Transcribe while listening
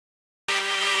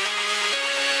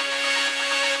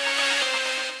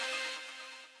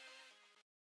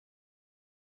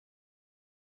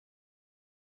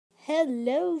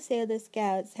Hello, Sailor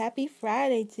Scouts. Happy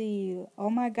Friday to you.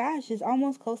 Oh my gosh, it's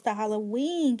almost close to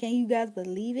Halloween. Can you guys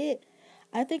believe it?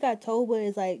 I think October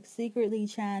is like secretly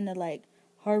trying to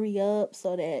hurry up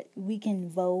so that we can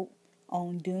vote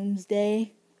on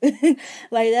Doomsday.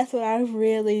 That's what I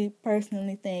really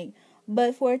personally think.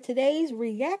 But for today's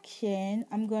reaction,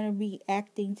 I'm going to be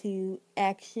acting to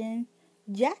Action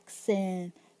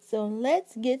Jackson. So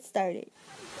let's get started.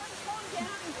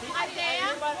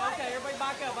 Everybody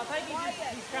back up. I think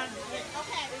he's trying to get.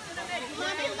 Okay.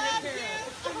 Mommy loves you.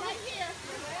 I'm right here. I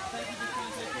think he's just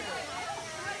trying to take care of it.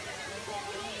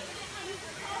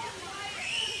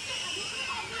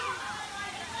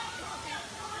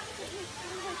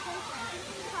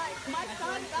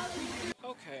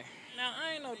 Okay. Now,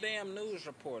 I ain't no damn news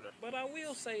reporter, but I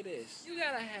will say this. You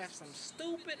gotta have some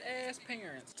stupid ass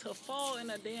parents to fall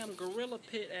in a damn gorilla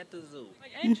pit at the zoo.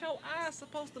 Ain't your eyes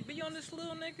supposed to be on this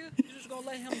little nigga? You just gonna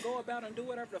let him go about and do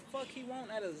whatever the fuck he want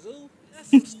at a zoo?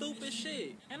 That's some stupid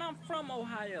shit. And I'm from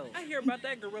Ohio. I hear about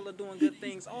that gorilla doing good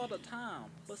things all the time.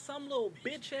 But some little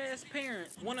bitch ass parent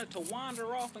wanted to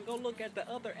wander off and go look at the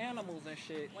other animals and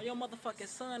shit while your motherfucking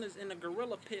son is in the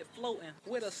gorilla pit floating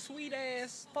with a sweet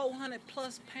ass 400+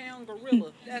 pound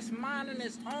gorilla that's minding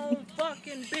its own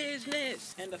fucking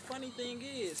business. And the funny thing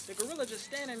is, the gorilla just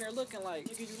standing there looking like,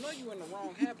 nigga, you know you in the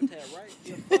wrong habitat, right?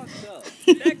 You're fucked up.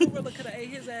 That gorilla could have ate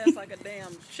his ass like a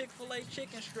damn Chick-fil-A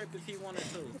chicken strip if he wanted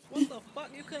to. What the fuck?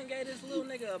 You couldn't get this little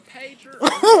nigga a pager?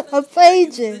 A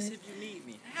pager. This if you need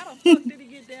me. How the fuck did he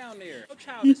get down there? Your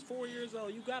child is 4 years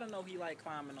old. You gotta know he like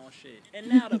climbing on shit. And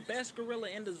now the best gorilla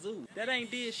in the zoo that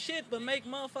ain't did shit but make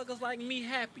motherfuckers like me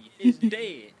happy is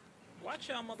dead. Watch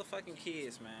y'all motherfucking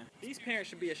kids, man. These parents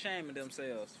should be ashamed of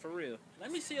themselves, for real.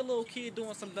 Let me see a little kid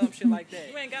doing some dumb shit like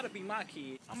that. You ain't gotta be my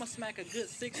kid. I'ma smack a good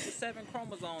 6 to 7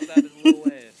 chromosomes out his little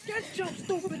ass. Get your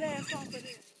stupid ass off of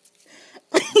this.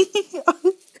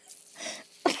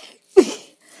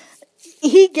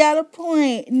 He got a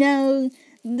point. Now,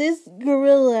 this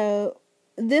gorilla,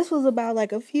 this was about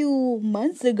like a few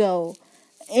months ago,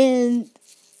 and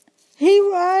he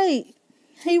right.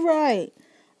 He right.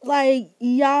 Like,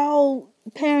 y'all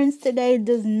parents today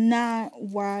does not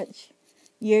watch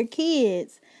your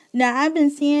kids. Now, I've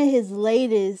been seeing his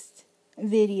latest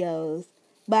videos,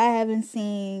 but I haven't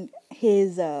seen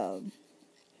his videos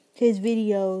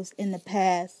in the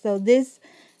past. So this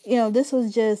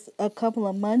was just a couple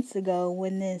of months ago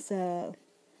when this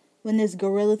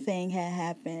gorilla thing had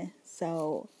happened.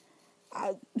 So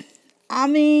I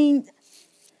mean,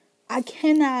 I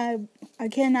cannot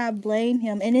blame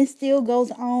him, and it still goes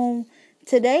on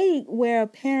today where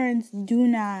parents do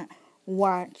not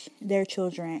watch their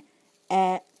children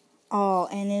at all,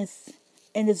 and it's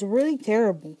really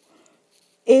terrible.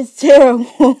 It's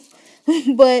terrible.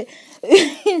 But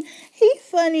he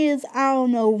funny as I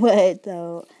don't know what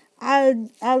though. I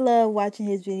love watching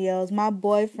his videos. My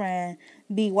boyfriend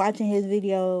be watching his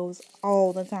videos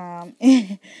all the time.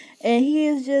 And he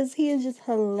is just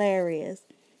hilarious.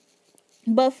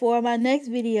 But for my next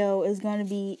video is going to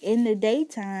be in the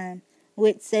daytime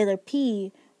with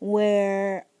SailorP,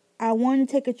 where I want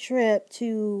to take a trip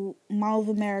to Mall of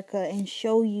America and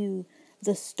show you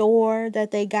the store that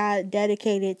they got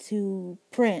dedicated to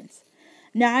Prince.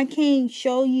 Now, I can't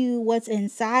show you what's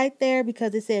inside there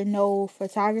because it said no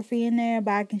photography in there,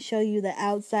 but I can show you the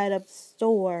outside of the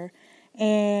store,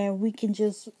 and we can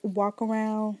just walk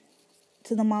around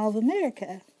to the Mall of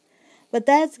America. But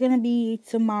that's going to be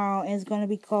tomorrow, and it's going to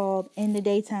be called In the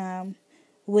Daytime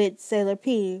with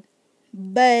SailorP.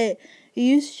 But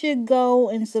you should go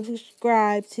and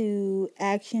subscribe to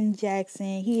Action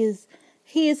Jackson. He is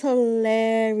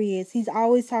hilarious. He's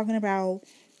always talking about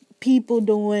people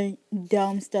doing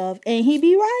dumb stuff, and he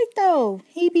be right though.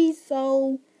 He be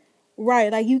so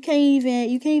right. Like you can't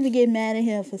even get mad at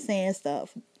him for saying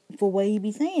stuff for what he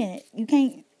be saying. You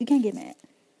can't get mad.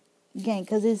 You can't,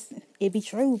 cause it be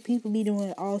true. People be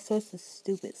doing all sorts of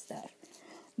stupid stuff.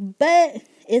 But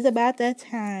it's about that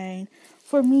time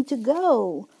for me to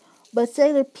go. But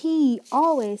SailorP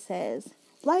always says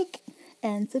like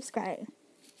and subscribe.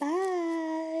 Bye.